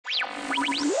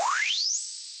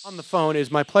On the phone, it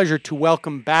is my pleasure to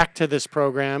welcome back to this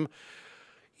program.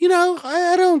 You know,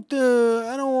 I don't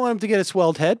want him to get a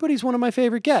swelled head, but he's one of my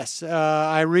favorite guests.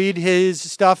 I read his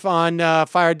stuff on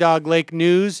Firedoglake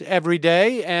News every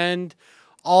day, and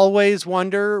always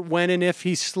wonder when and if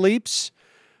he sleeps.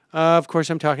 Of course,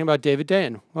 I'm talking about David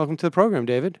Dayen. Welcome to the program,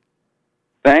 David.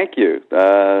 Thank you.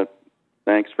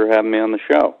 Thanks for having me on the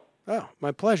show. Oh,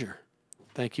 my pleasure.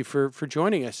 Thank you for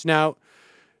joining us. Now,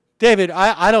 David,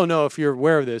 I don't know if you're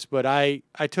aware of this, but I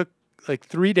took like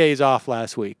 3 days off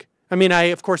last week. I mean, I,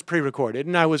 of course, pre-recorded,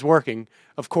 and I was working,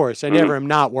 of course. I never am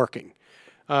not working.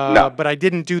 No. But I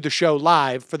didn't do the show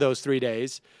live for those 3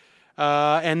 days.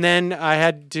 And then I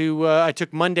had to, I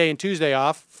took Monday and Tuesday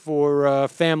off for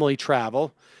family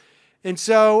travel. And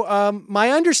so my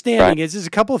understanding is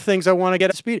a couple of things I want to get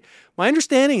up to speed. My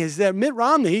understanding is that Mitt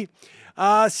Romney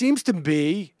seems to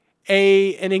be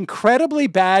an incredibly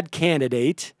bad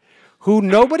candidate who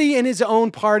nobody in his own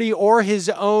party or his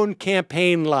own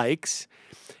campaign likes.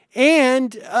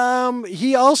 And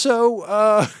he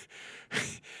also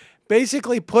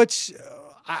basically puts,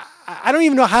 I don't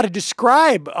even know how to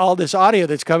describe all this audio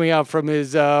that's coming out from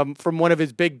his from one of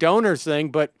his big donors thing,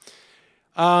 but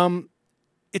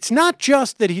it's not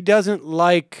just that he doesn't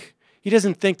think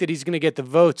that he's going to get the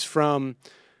votes from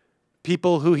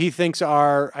people who he thinks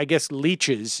are, I guess,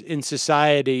 leeches in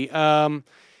society.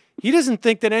 He doesn't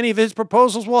think that any of his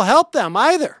proposals will help them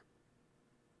either.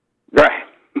 Right.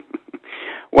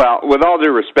 Well, with all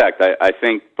due respect, I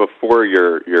think before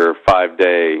your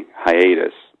 5-day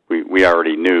hiatus, we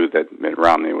already knew that Mitt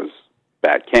Romney was a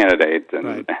bad candidate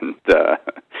and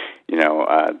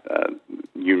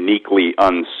uniquely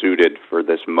unsuited for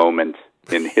this moment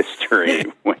in history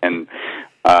when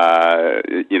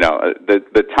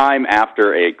the time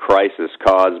after a crisis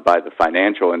caused by the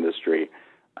financial industry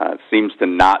seems to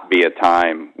not be a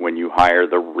time when you hire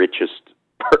the richest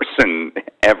person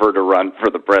ever to run for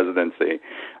the presidency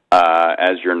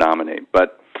as your nominee.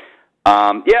 But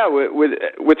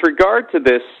with regard to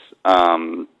this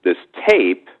this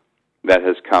tape that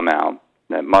has come out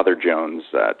that Mother Jones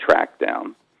tracked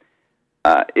down,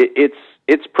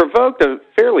 it's provoked a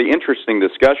fairly interesting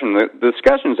discussion. The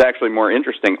discussion is actually more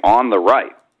interesting on the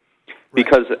right.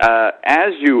 Because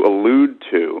as you allude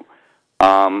to,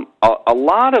 a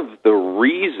lot of the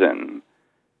reason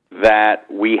that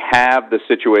we have the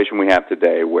situation we have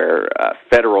today where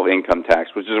federal income tax,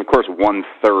 which is, of course,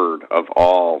 1/3 of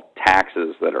all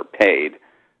taxes that are paid,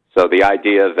 so the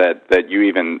idea that you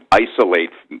even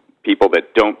isolate people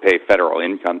that don't pay federal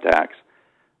income tax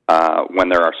when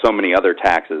there are so many other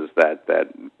taxes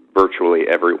that virtually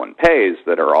everyone pays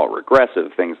that are all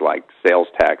regressive, things like sales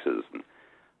taxes,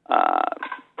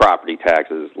 property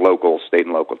taxes, state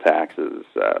and local taxes,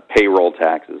 payroll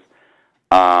taxes,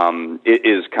 it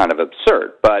is kind of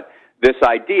absurd. But this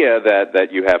idea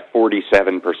that you have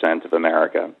 47% of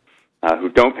America who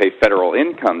don't pay federal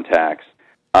income tax,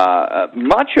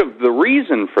 much of the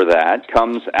reason for that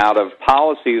comes out of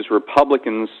policies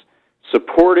Republicans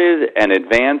supported and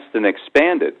advanced and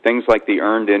expanded, things like the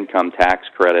Earned Income Tax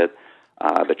Credit,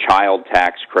 the Child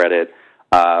Tax Credit,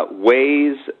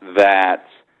 ways that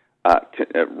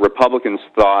Republicans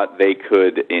thought they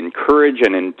could encourage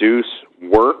and induce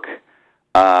work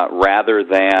rather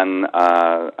than,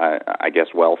 I guess,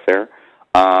 welfare,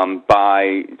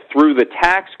 by, through the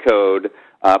tax code,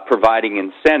 providing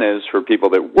incentives for people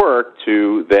that work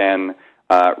to then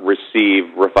receive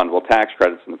refundable tax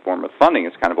credits in the form of funding.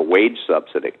 It's kind of a wage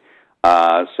subsidy.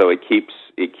 So it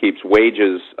keeps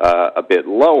wages a bit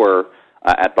lower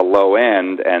at the low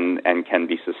end and can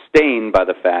be sustained by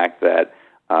the fact that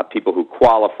people who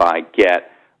qualify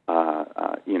get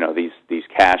these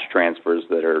cash transfers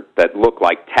that look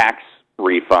like tax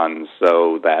refunds,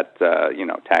 so that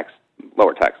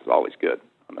lower tax is always good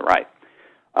on the right.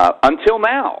 Until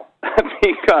now,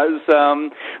 because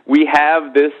we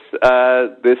have this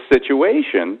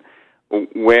situation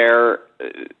where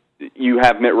you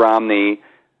have Mitt Romney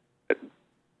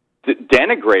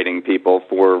denigrating people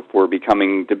for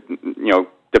becoming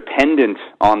dependent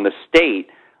on the state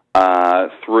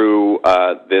through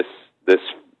this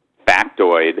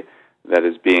factoid that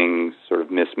is being sort of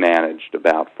mismanaged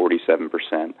about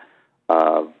 47%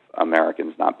 of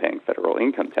Americans not paying federal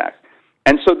income tax.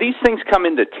 And so these things come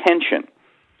into tension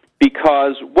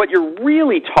because what you're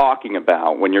really talking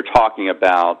about when you're talking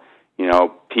about,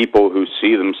 people who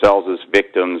see themselves as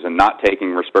victims and not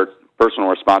taking personal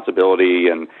responsibility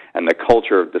and the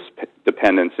culture of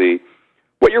dependency,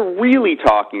 what you're really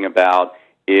talking about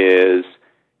is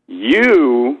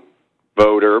you,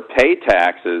 voter, pay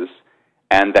taxes,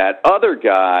 and that other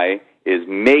guy is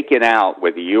making out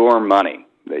with your money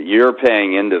that you're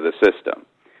paying into the system.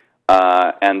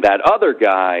 and that other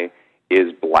guy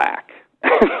is black.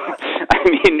 I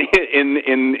mean,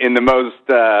 in the most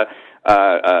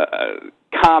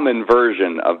common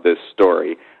version of this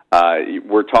story,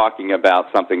 we're talking about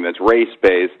something that's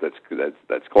race-based,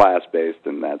 that's class-based,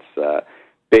 and that's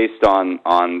based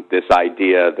on this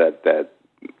idea that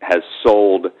has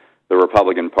sold the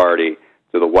Republican Party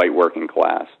to the white working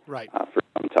class for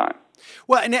some time.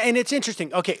 Well, and it's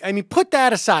interesting. Okay, I mean, put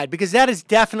that aside, because that is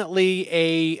definitely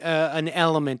an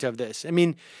element of this. I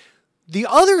mean, the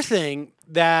other thing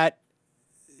that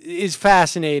is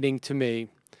fascinating to me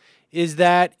is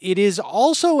that it is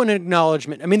also an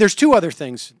acknowledgement. I mean, there's two other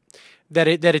things that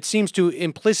it seems to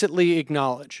implicitly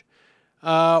acknowledge.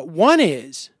 One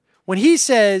is when he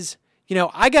says, you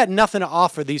know, I got nothing to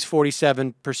offer these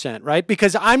 47%, right?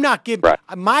 Because I'm not giving,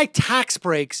 my tax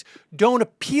breaks don't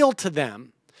appeal to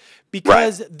them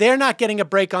because they're not getting a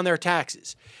break on their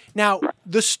taxes. Now,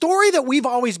 the story that we've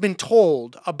always been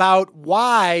told about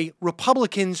why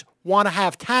Republicans want to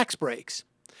have tax breaks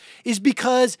is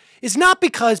because it's not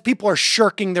because people are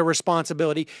shirking their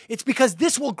responsibility. It's because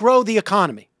this will grow the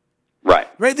economy. Right.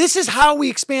 This is how we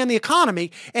expand the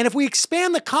economy. And if we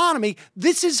expand the economy,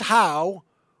 this is how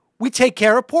we take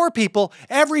care of poor people.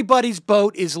 Everybody's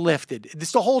boat is lifted.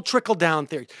 It's the whole trickle-down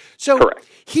theory. So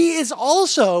he is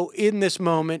also in this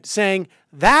moment saying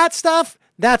that stuff,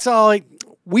 that's all.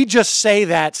 We just say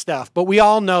that stuff. But we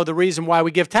all know the reason why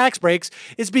we give tax breaks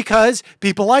is because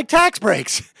people like tax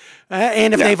breaks.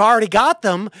 And if they've already got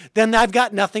them, then I've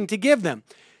got nothing to give them.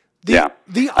 I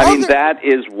mean, that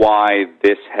is why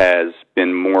this has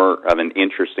been more of an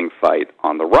interesting fight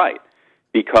on the right,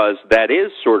 because that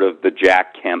is sort of the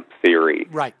Jack Kemp theory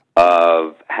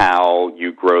of how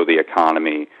you grow the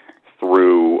economy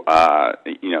through,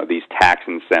 you know, these tax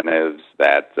incentives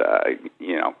that,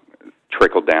 you know,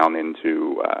 trickle down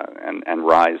into and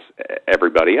rise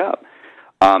everybody up.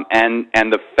 And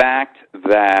the fact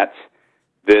that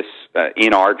this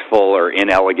inartful or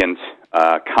inelegant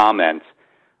comment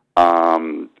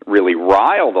really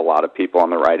riled a lot of people on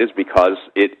the right is because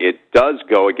it does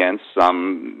go against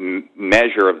some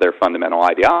measure of their fundamental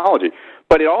ideology.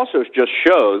 But it also just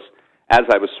shows, as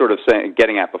I was sort of saying,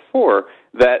 getting at before,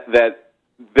 that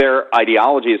their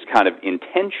ideology is kind of in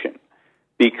tension,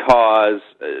 because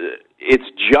it's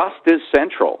just as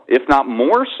central, if not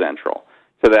more central,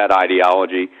 to that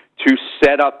ideology to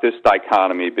set up this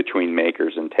dichotomy between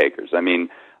makers and takers. I mean,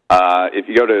 if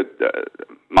you go to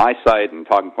my site and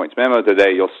Talking Points Memo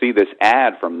today, you'll see this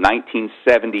ad from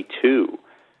 1972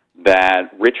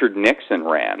 that Richard Nixon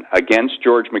ran against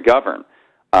George McGovern,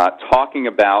 talking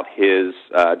about his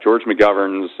George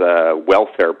McGovern's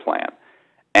welfare plan,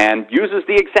 and uses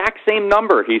the exact same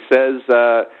number. He says,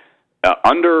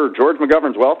 under George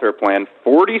McGovern's welfare plan,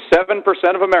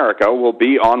 47% of America will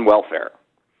be on welfare.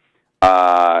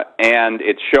 And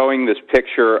it's showing this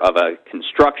picture of a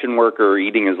construction worker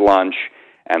eating his lunch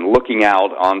and looking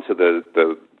out onto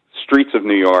the streets of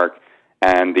New York,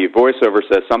 and the voiceover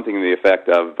says something to the effect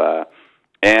of,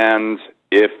 and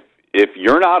if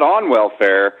you're not on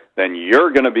welfare, then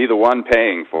you're going to be the one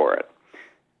paying for it.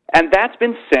 And that's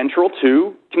been central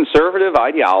to conservative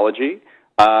ideology,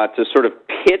 to sort of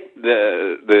pit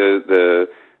the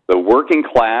working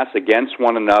class against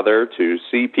one another, to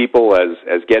see people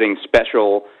as getting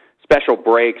special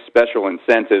breaks, special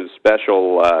incentives,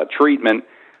 special treatment,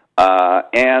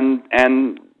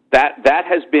 and that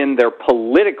has been their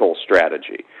political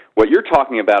strategy. What you're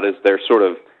talking about is their sort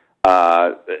of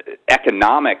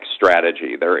economic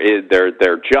strategy,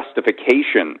 their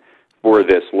justification for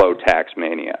this low tax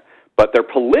mania. But their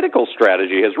political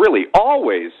strategy has really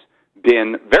always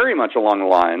been very much along the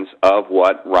lines of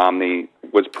what Romney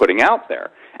was putting out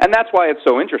there. And that's why it's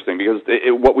so interesting, because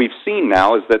what we've seen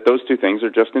now is that those two things are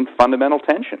just in fundamental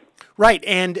tension. Right,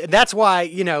 and that's why,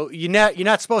 you know, you're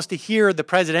not supposed to hear the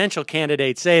presidential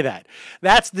candidate say that.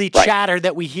 That's the chatter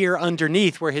that we hear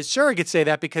underneath, where his surrogates say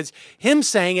that, because him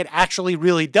saying it actually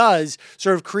really does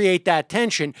sort of create that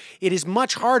tension. It is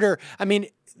much harder. I mean,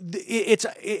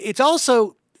 it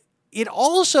also, you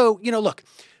know, look,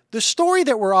 the story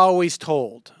that we're always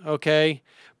told, okay,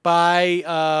 by,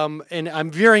 and I'm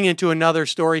veering into another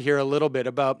story here a little bit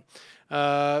about,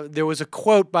 there was a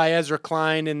quote by Ezra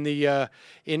Klein in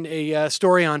a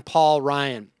story on Paul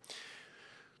Ryan.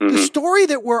 The story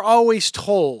that we're always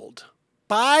told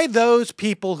by those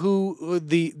people who,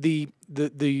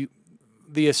 the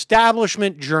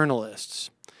establishment journalists,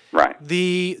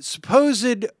 the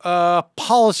supposed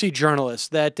policy journalists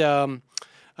that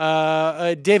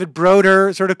David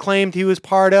Broder sort of claimed he was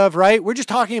part of, right? We're just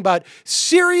talking about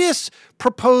serious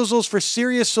proposals for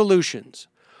serious solutions.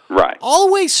 Right.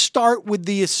 Always start with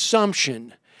the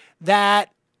assumption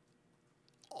that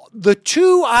the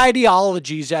two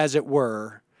ideologies, as it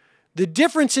were, the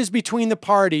differences between the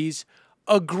parties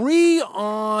agree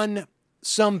on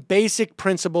some basic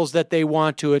principles that they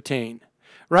want to attain,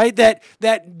 right? That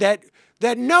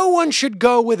no one should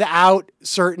go without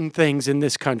certain things in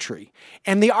this country.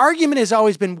 And the argument has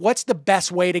always been, what's the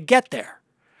best way to get there,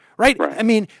 right? I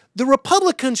mean, the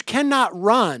Republicans cannot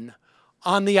run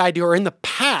on the idea, or in the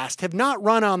past have not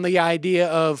run on the idea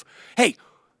of, hey,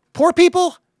 poor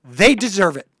people, they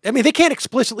deserve it. I mean, they can't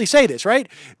explicitly say this, right?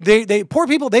 Poor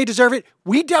people, they deserve it.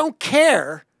 We don't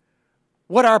care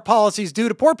what our policies do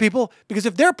to poor people, because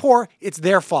if they're poor, it's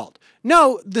their fault.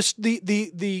 No,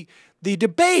 the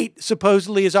debate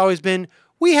supposedly has always been,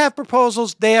 we have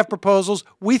proposals, they have proposals,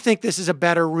 we think this is a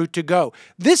better route to go.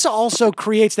 This also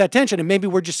creates that tension, and maybe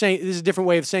we're just saying, this is a different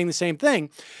way of saying the same thing,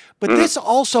 but this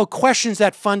also questions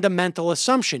that fundamental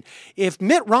assumption. If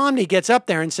Mitt Romney gets up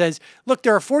there and says, look,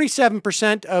 there are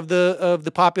 47% of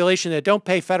the population that don't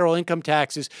pay federal income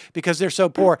taxes because they're so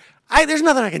poor, there's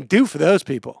nothing I can do for those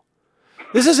people.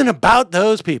 This isn't about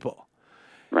those people.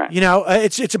 Right. You know,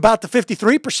 it's about the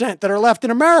 53% that are left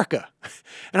in America,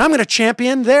 and I'm going to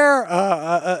champion their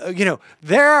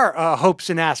hopes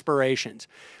and aspirations.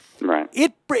 Right.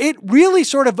 It really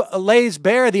sort of lays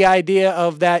bare the idea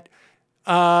of that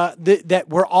that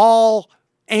we're all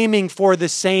aiming for the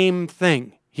same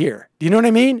thing here. Do you know what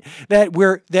I mean? That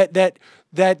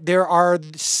that there are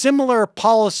similar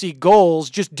policy goals,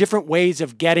 just different ways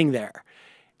of getting there.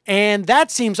 And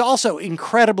that seems also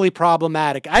incredibly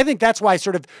problematic. I think that's why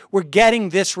sort of we're getting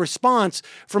this response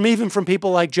from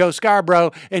people like Joe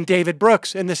Scarborough and David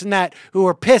Brooks and this and that, who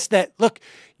are pissed that, look,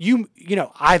 you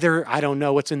know, either, I don't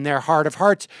know what's in their heart of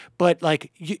hearts, but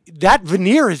like that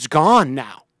veneer is gone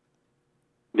now.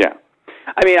 Yeah.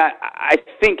 I mean, I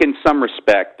think in some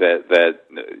respect that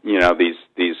you know,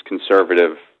 these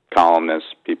conservative columnists,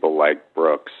 people like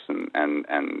Brooks and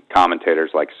commentators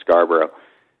like Scarborough,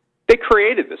 they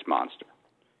created this monster.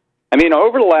 I mean,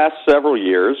 over the last several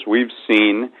years, we've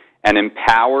seen an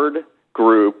empowered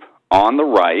group on the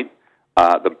right,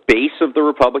 the base of the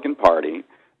Republican Party,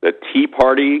 the Tea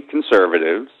Party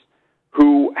conservatives,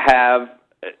 who have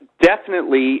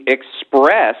definitely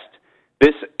expressed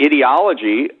this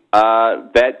ideology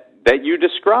that you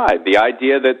described, the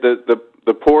idea that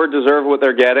the poor deserve what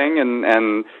they're getting,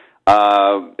 and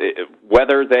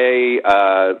whether they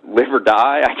live or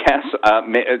die, I guess,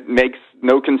 makes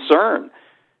no concern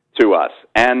to us.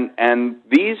 And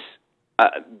this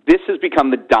has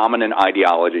become the dominant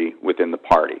ideology within the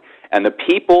party. And the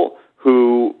people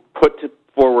who put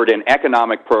forward an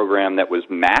economic program that was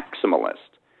maximalist,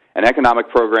 an economic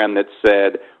program that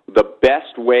said the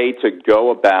best way to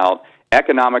go about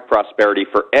economic prosperity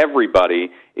for everybody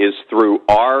is through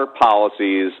our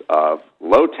policies of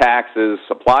low taxes,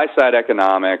 supply-side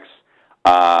economics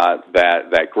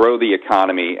that grow the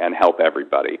economy and help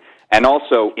everybody, and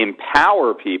also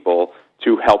empower people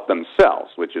to help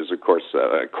themselves, which is, of course,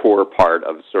 a core part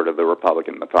of sort of the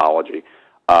Republican mythology,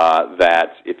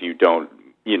 that if you don't,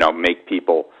 you know, make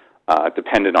people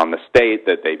dependent on the state,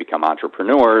 that they become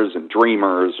entrepreneurs and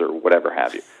dreamers or whatever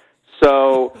have you.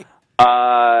 So,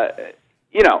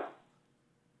 you know,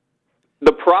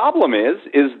 the problem is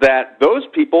that those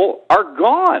people are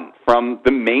gone from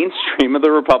the mainstream of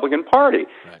the Republican Party.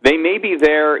 Right. They may be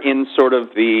there in sort of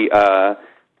the,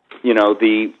 you know,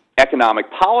 the economic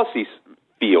policy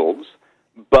fields,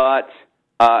 but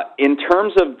in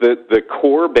terms of the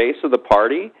core base of the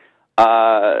party,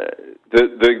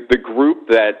 the group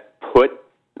that put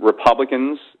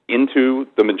Republicans into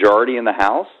the majority in the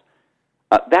House,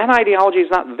 that ideology is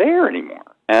not there anymore.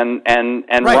 And right,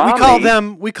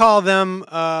 Romney, we call them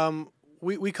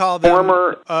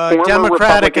former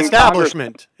Democratic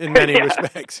establishment in many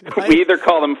respects. Right? We either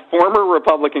call them former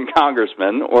Republican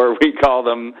congressmen or we call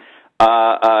them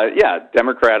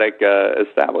Democratic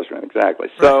establishment, exactly.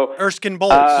 So Erskine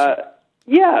Bowles.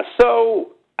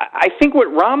 So I think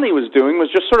what Romney was doing was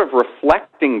just sort of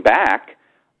reflecting back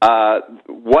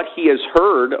what he has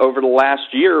heard over the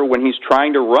last year when he's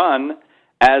trying to run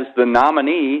as the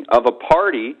nominee of a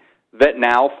party that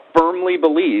now firmly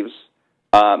believes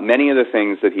many of the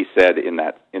things that he said in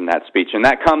that speech. And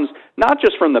that comes not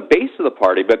just from the base of the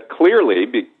party, but clearly,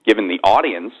 given the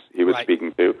audience he was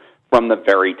speaking to, from the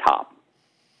very top.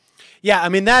 Yeah, I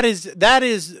mean, that is,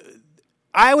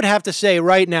 I would have to say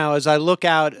right now, as I look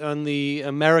out on the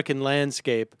American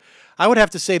landscape, I would have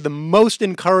to say the most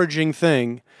encouraging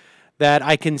thing that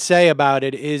I can say about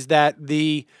it is that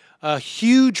the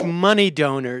huge money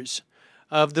donors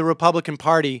of the Republican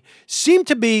Party seem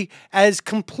to be as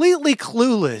completely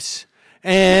clueless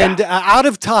and out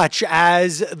of touch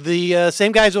as the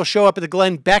same guys will show up at the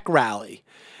Glenn Beck rally.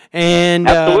 And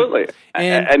absolutely.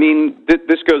 And I mean,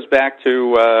 this goes back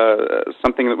to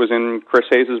something that was in Chris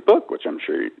Hayes' book, which I'm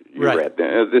sure you read.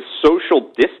 This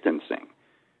social distancing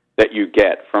that you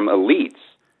get from elites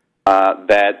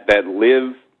that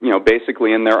live,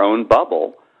 basically in their own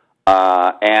bubble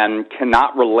and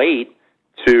cannot relate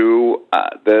to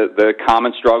the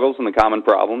common struggles and the common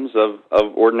problems of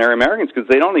ordinary Americans because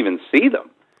they don't even see them.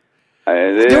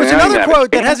 There was another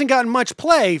quote that hasn't gotten much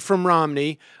play from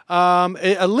Romney,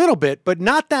 a little bit, but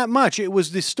not that much. It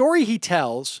was the story he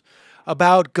tells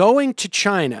about going to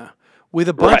China with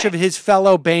a bunch of his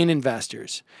fellow Bain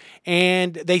investors.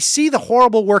 And they see the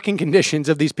horrible working conditions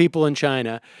of these people in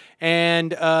China.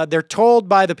 And they're told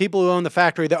by the people who own the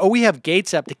factory that, we have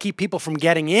gates up to keep people from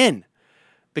getting in.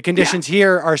 The conditions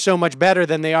here are so much better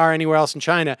than they are anywhere else in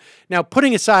China. Now,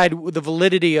 putting aside the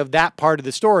validity of that part of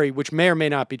the story, which may or may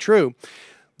not be true,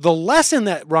 the lesson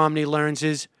that Romney learns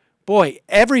is, boy,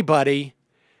 everybody,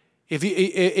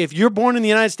 if you're born in the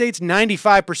United States,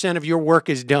 95% of your work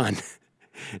is done.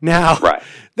 Now,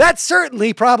 that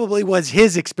certainly probably was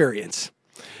his experience.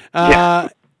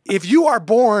 If you are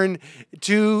born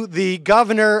to the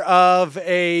governor of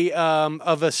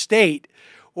a state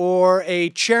or a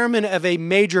chairman of a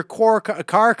major car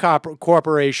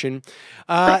corporation,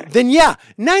 then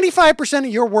 95% of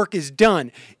your work is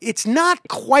done. It's not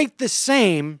quite the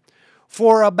same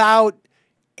for about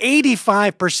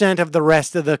 85% of the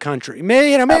rest of the country.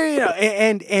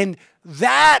 And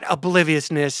that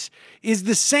obliviousness is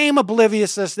the same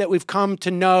obliviousness that we've come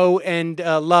to know and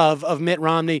love of Mitt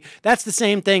Romney. That's the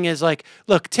same thing as like,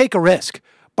 look, take a risk,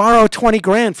 borrow 20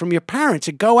 grand from your parents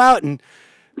and go out and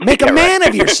make a man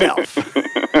of yourself.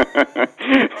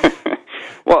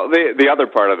 Well, the other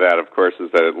part of that, of course,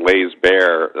 is that it lays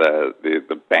bare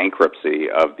the bankruptcy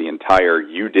of the entire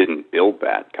 "you didn't build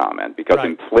that" comment, because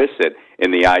implicit in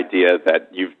the idea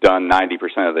that you've done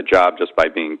 90% of the job just by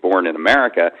being born in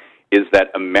America is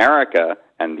that America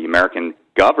and the American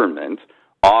government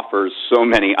offers so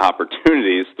many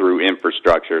opportunities through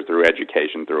infrastructure, through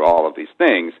education, through all of these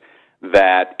things,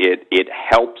 that it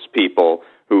helps people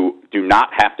who do not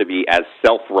have to be as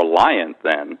self-reliant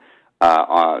then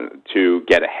to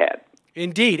get ahead.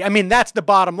 Indeed. I mean, that's the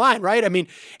bottom line, right? I mean,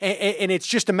 and it's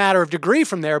just a matter of degree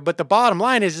from there, but the bottom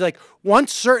line is like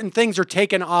once certain things are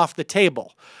taken off the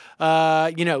table,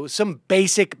 some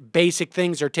basic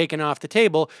things are taken off the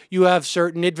table, you have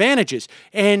certain advantages.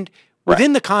 And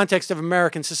within the context of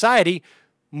American society,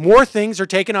 more things are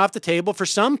taken off the table for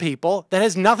some people that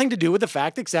has nothing to do with the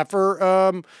fact except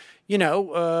for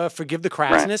forgive the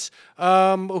crassness,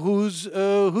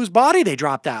 whose body they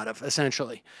dropped out of,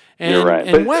 essentially. And, You're right.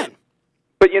 And when.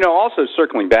 But, also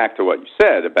circling back to what you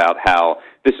said about how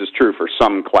this is true for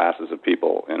some classes of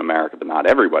people in America, but not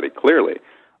everybody, clearly.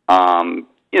 I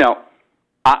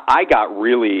got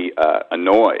really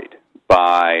annoyed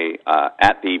by,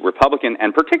 at the Republican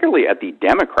and particularly at the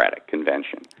Democratic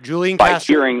convention, Julian by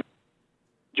Castro. hearing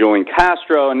Julian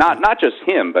Castro, not just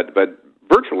him, but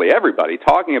virtually everybody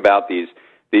talking about these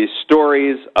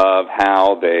stories of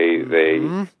how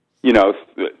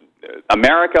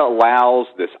America allows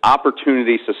this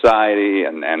opportunity society,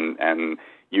 and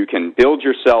you can build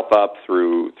yourself up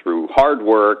through hard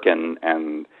work,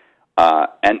 and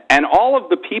all of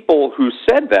the people who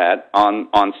said that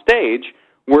on stage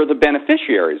were the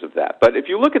beneficiaries of that. But if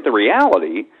you look at the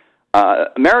reality,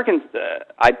 Americans,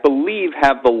 I believe,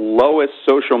 have the lowest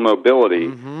social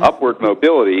mobility, upward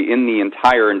mobility in the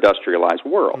entire industrialized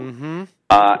world.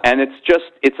 And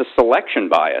it's a selection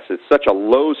bias. It's such a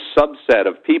low subset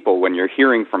of people when you're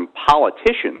hearing from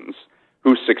politicians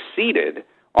who succeeded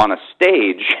on a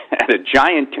stage at a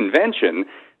giant convention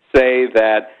say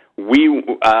that we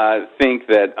think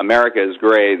that America is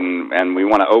great and we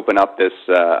want to open up this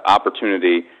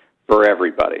opportunity for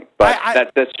everybody.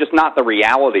 But that's just not the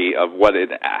reality of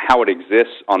how it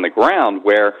exists on the ground,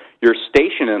 where your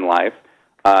station in life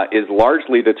is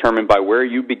largely determined by where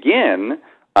you begin,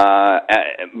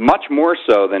 much more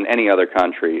so than any other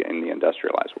country in the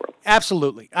industrialized world.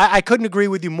 Absolutely. I couldn't agree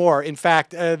with you more. In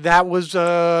fact, that was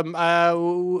wrote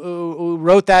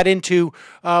that into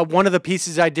one of the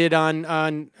pieces I did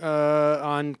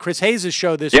on Chris Hayes'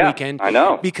 show this weekend. I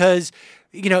know. Because,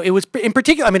 it was in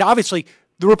particular, I mean, obviously,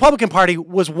 the Republican Party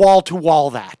was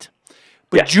wall-to-wall that.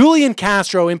 But Julian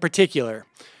Castro in particular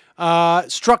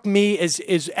struck me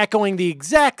as echoing the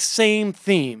exact same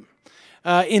theme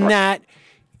in that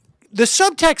the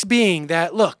subtext being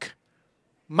that, look,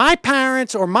 my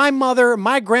parents or my mother,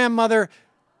 my grandmother,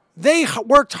 they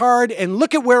worked hard and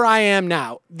look at where I am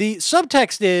now. The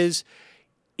subtext is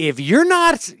if you're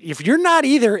not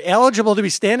either eligible to be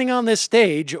standing on this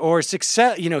stage or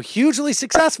hugely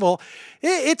successful,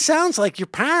 it sounds like your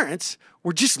parents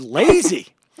were just lazy.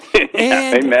 Yeah,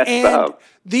 they messed up.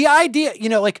 The idea,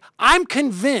 I'm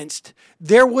convinced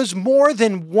there was more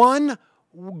than one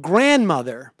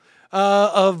grandmother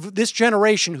of this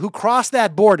generation who crossed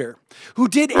that border, who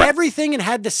did everything and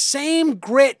had the same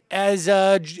grit as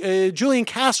Julian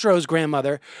Castro's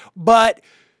grandmother, but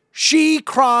she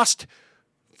crossed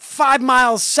 5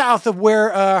 miles south of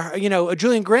where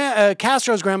Julian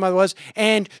Castro's grandmother was,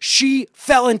 and she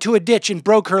fell into a ditch and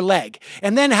broke her leg,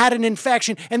 and then had an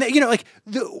infection, and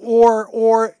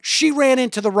or she ran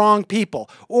into the wrong people,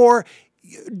 or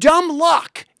dumb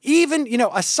luck. Even,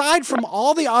 aside from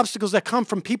all the obstacles that come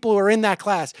from people who are in that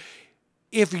class,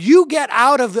 if you get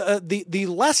out of the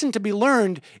lesson to be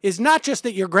learned is not just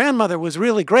that your grandmother was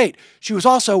really great, she was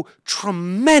also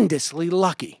tremendously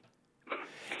lucky.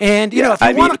 And, if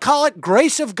you want to call it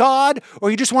grace of God,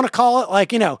 or you just want to call it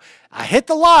I hit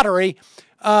the lottery,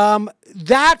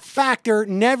 that factor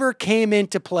never came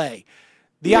into play.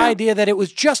 The idea that it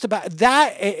was just about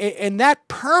that, and that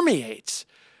permeates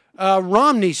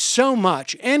Romney so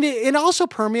much, and it also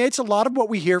permeates a lot of what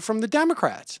we hear from the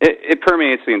Democrats. It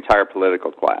permeates the entire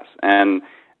political class, and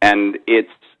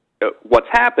it's what's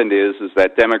happened is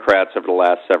that Democrats over the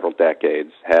last several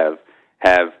decades have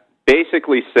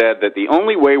basically said that the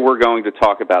only way we're going to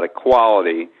talk about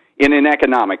equality in an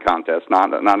economic context,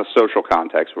 not a social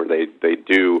context where they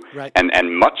do,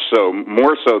 and much so,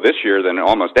 more so this year than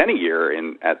almost any year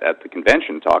at the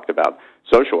convention, talked about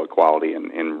social equality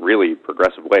in really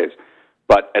progressive ways.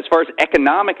 But as far as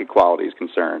economic equality is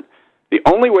concerned, the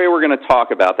only way we're going to talk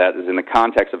about that is in the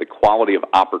context of equality of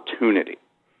opportunity.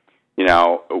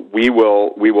 We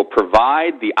will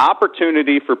provide the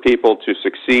opportunity for people to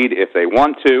succeed if they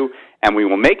want to, and we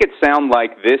will make it sound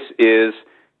like this is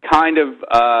kind of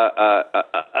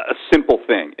a simple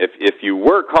thing. If you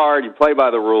work hard, you play by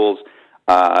the rules,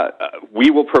 we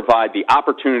will provide the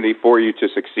opportunity for you to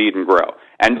succeed and grow.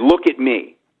 And look at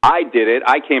me. I did it.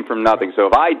 I came from nothing. So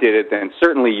if I did it, then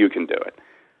certainly you can do it.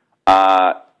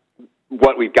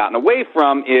 What we've gotten away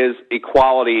from is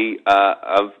equality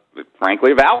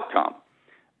frankly, of outcome.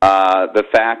 The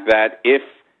fact that if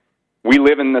we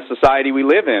live in the society we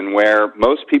live in where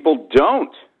most people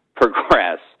don't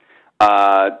progress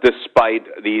despite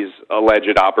these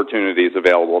alleged opportunities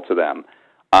available to them,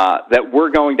 that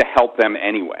we're going to help them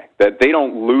anyway, that they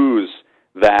don't lose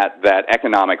that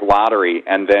economic lottery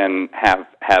and then have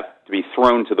to be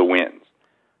thrown to the winds.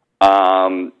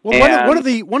 One of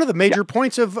the major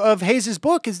points of Hayes'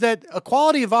 book is that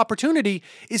equality of opportunity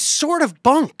is sort of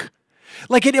bunk.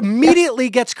 Like it immediately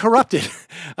gets corrupted,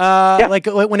 like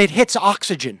when it hits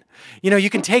oxygen. You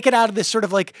can take it out of this sort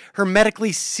of like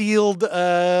hermetically sealed,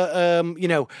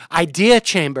 idea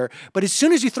chamber. But as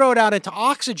soon as you throw it out into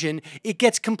oxygen, it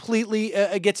gets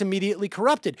immediately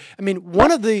corrupted. I mean,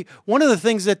 one of the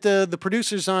things that the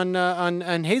producers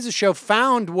on Hayes' show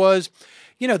found was,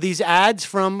 these ads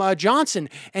from Johnson.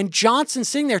 And Johnson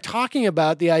sitting there talking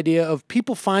about the idea of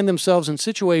people find themselves in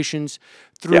situations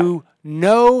through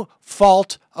no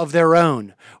fault of their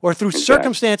own or through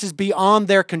circumstances beyond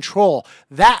their control.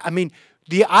 The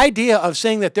idea of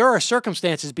saying that there are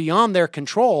circumstances beyond their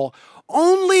control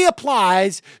only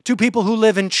applies to people who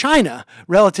live in China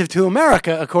relative to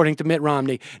America, according to Mitt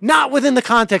Romney, not within the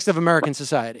context of American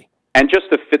society. And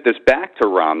just to fit this back to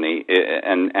Romney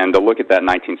and to look at that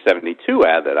 1972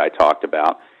 ad that I talked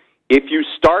about, if you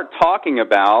start talking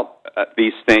about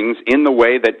these things in the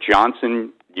way that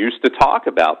Johnson used to talk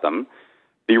about them,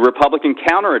 the Republican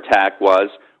counterattack was,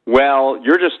 well,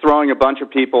 you're just throwing a bunch of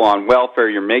people on welfare,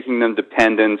 you're making them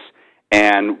dependents,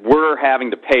 and we're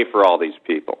having to pay for all these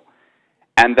people.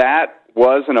 And that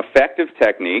was an effective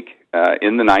technique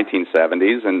in the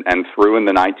 1970s and through in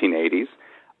the 1980s.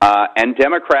 And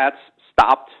Democrats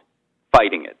stopped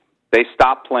fighting it. They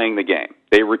stopped playing the game.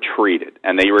 They retreated,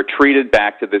 and they retreated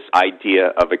back to this idea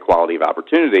of equality of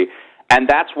opportunity, and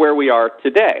that's where we are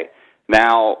today.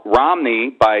 Now, Romney,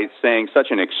 by saying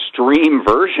such an extreme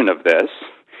version of this,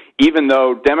 even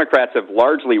though Democrats have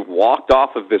largely walked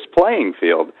off of this playing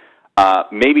field,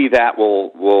 maybe that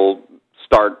will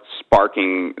start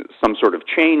sparking some sort of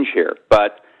change here.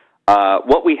 But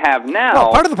what we have now...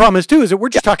 Well, part of the problem is, too, is that we're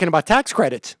just talking about tax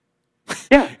credits.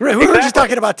 Yeah, Right, we were just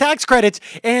talking about tax credits,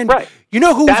 and right. you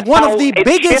know who's That's one how of the it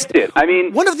biggest. shifted. I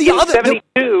mean, one of the in other.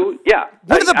 72, yeah.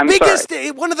 One of the I'm biggest, sorry.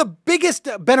 one of the biggest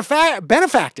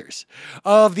benefactors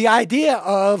of the idea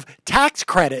of tax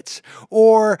credits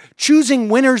or choosing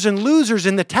winners and losers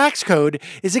in the tax code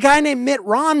is a guy named Mitt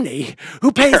Romney,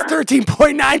 who pays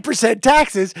 13.9%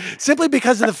 taxes simply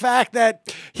because of the fact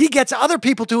that he gets other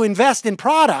people to invest in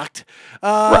product,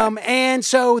 and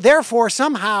so therefore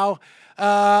somehow,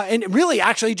 and really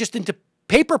actually just into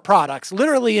paper products,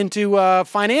 literally into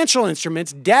financial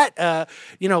instruments, debt,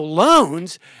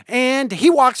 loans, and he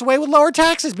walks away with lower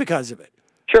taxes because of it.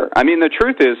 Sure. I mean, the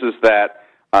truth is that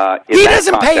he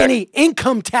doesn't pay any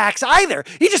income tax either.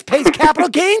 He just pays capital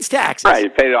gains taxes. Right. He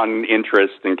paid on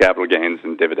interest and capital gains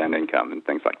and dividend income and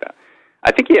things like that.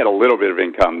 I think he had a little bit of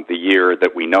income the year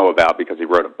that we know about because he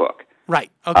wrote a book.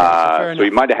 Right. Okay. Fair so he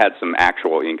might have had some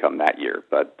actual income that year,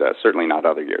 but certainly not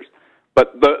other years.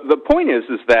 But the point is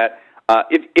that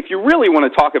if you really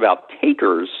want to talk about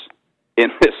takers in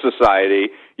this society,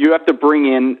 you have to bring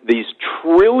in these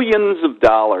trillions of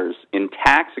dollars in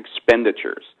tax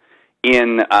expenditures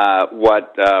in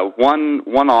what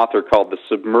one author called the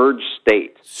submerged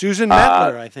state. Susan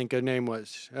Mettler, I think her name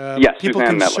was. Yes, people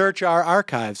Suzanne can Mettler. search our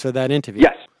archives for that interview.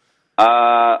 Yes.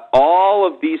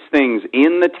 All of these things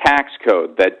in the tax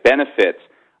code that benefit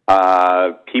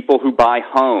people who buy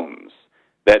homes,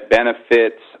 that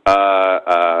benefit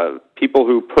people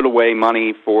who put away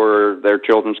money for their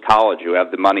children's college, who have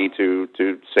the money to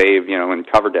save, in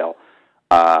Coverdell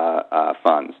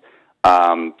funds,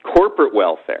 corporate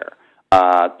welfare,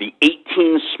 the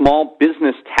 18 small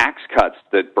business tax cuts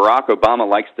that Barack Obama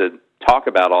likes to talk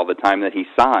about all the time that he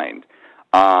signed,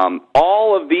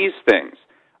 all of these things.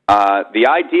 The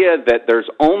idea that there's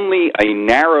only a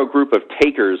narrow group of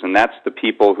takers, and that's the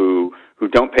people who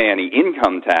don't pay any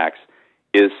income tax,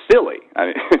 is silly.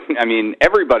 I mean,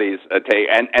 everybody's a take,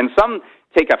 and some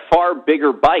take a far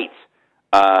bigger bite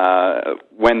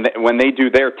when they do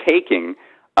their taking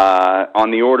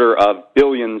on the order of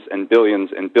billions and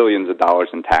billions and billions of dollars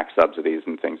in tax subsidies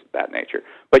and things of that nature.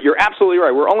 But you're absolutely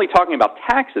right. We're only talking about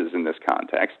taxes in this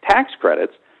context, tax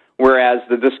credits, whereas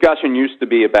the discussion used to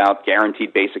be about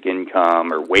guaranteed basic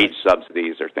income or wage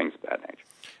subsidies or things of that nature.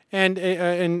 And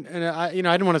I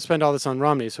didn't want to spend all this on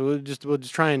Romney, so we'll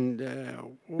just try and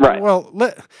right. Well,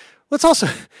 let's also.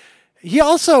 He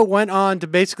also went on to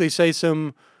basically say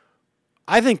some,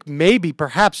 I think maybe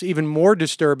perhaps even more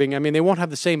disturbing. I mean, they won't have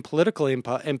the same political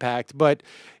impact, but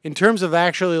in terms of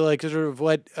actually like sort of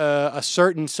what a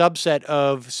certain subset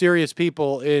of serious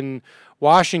people in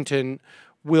Washington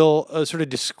will sort of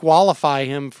disqualify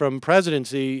him from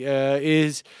presidency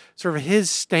is sort of his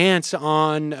stance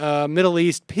on Middle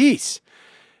East peace.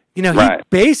 He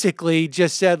basically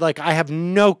just said, like, I have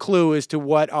no clue as to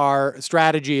what our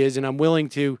strategy is, and I'm willing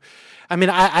to, I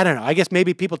don't know. I guess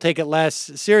maybe people take it less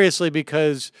seriously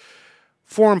because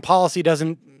foreign policy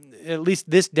doesn't, at least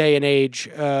this day and age,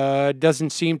 doesn't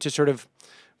seem to sort of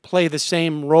play the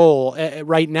same role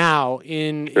right now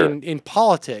in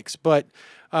politics. But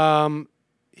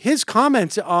his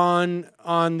comments on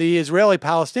the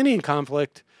Israeli-Palestinian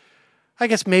conflict, I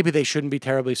guess maybe they shouldn't be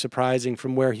terribly surprising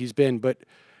from where he's been. But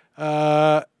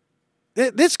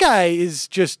this guy he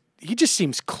just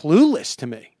seems clueless to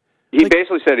me. He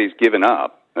basically said he's given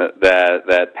up. He's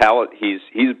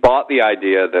bought the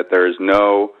idea that there is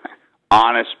no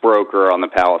honest broker on the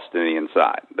Palestinian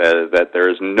side. That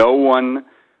there is no one,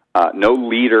 no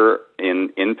leader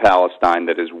in Palestine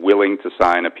that is willing to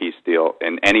sign a peace deal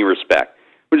in any respect.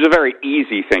 Which is a very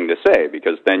easy thing to say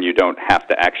because then you don't have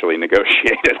to actually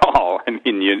negotiate at all. I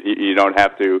mean, you don't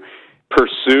have to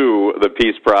pursue the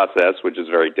peace process, which is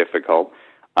very difficult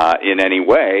in any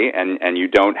way, and you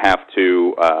don't have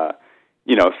to,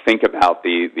 think about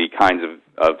the kinds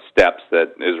of steps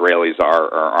that Israelis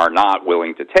are not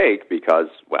willing to take because,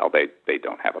 well, they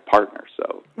don't have a partner.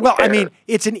 So, well, I mean,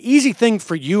 it's an easy thing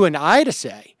for you and I to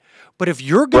say, but if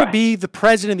you're going to be the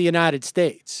president of the United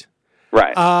States.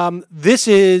 Right.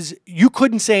 You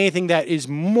couldn't say anything that is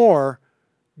more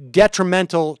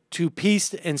detrimental to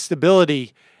peace and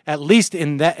stability, at least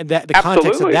in the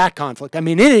context of that conflict. I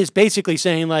mean, it is basically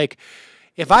saying, like,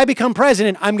 if I become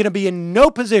president, I'm going to be in no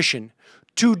position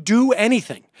to do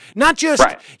anything. Not just,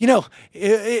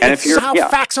 it's how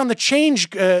facts on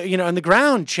the on the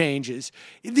ground changes.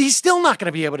 He's still not going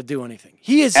to be able to do anything.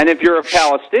 He is. And if you're a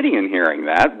Palestinian hearing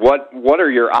that, what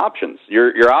are your options?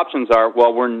 Your options are,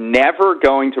 well, we're never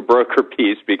going to broker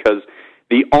peace because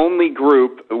the only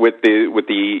group with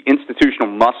the institutional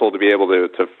muscle to be able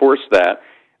to force that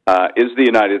is the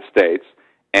United States,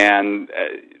 and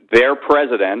their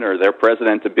president or their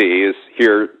president-to-be is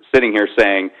sitting here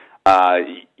saying,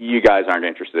 you guys aren't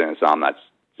interested in it, so I'm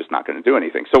just not going to do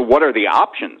anything. So what are the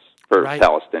options for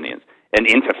Palestinians? An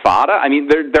intifada? I mean,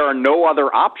 there are no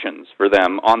other options for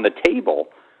them on the table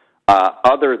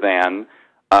other than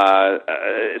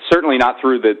certainly not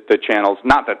through the channels.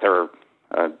 Not that there are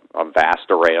a vast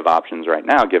array of options right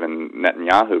now, given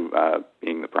Netanyahu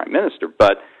being the prime minister,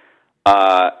 but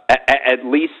at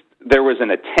least there was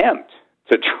an attempt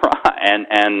to try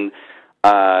and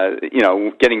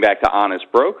getting back to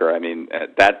honest broker. I mean,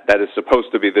 that is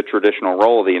supposed to be the traditional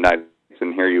role of the United States,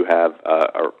 and here you have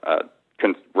a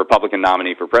Republican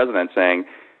nominee for president saying,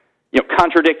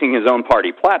 contradicting his own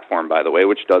party platform, by the way,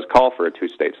 which does call for a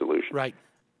two-state solution. Right.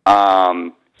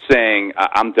 Saying,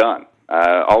 I'm done.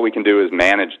 All we can do is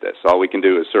manage this. All we can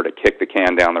do is sort of kick the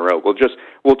can down the road.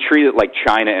 We'll treat it like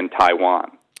China and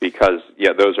Taiwan, because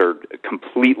those are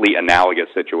completely analogous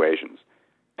situations.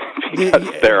 Because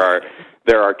there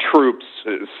are troops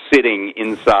sitting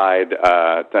inside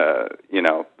the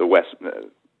West,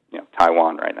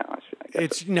 Taiwan right now.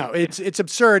 It's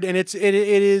absurd, and it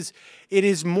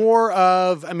is more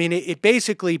of, I mean, it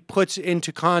basically puts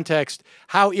into context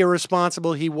how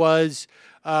irresponsible he was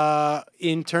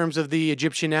in terms of the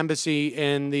Egyptian embassy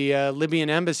and the Libyan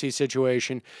embassy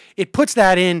situation. It puts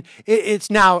that in.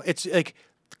 It's like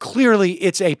clearly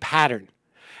it's a pattern.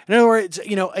 In other words,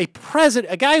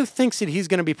 a guy who thinks that he's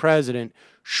going to be president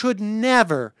should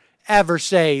never, ever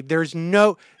say there's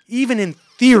no, even in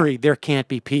theory, there can't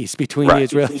be peace between the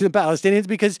Israelis and the Palestinians,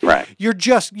 because you've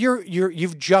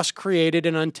just created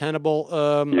an untenable.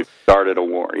 You've started a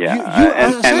war,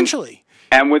 essentially.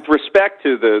 And with respect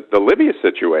to the Libya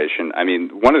situation, I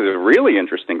mean, one of the really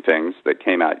interesting things that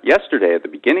came out yesterday at the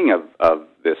beginning of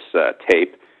this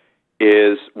tape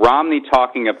is Romney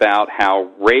talking about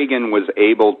how Reagan was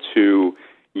able to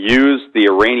use the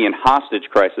Iranian hostage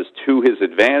crisis to his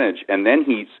advantage, and then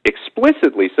he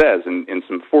explicitly says, in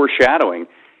some foreshadowing,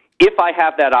 if I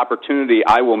have that opportunity,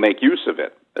 I will make use of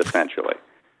it, essentially.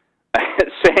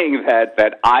 Saying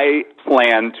that I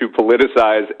plan to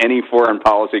politicize any foreign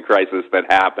policy crisis that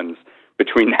happens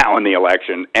between now and the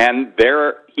election, and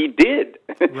there he did.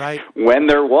 Right. When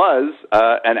there was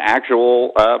an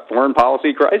actual foreign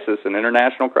policy crisis, an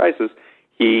international crisis,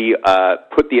 he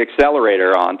put the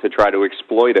accelerator on to try to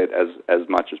exploit it as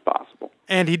much as possible.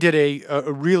 And he did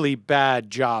a really bad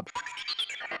job.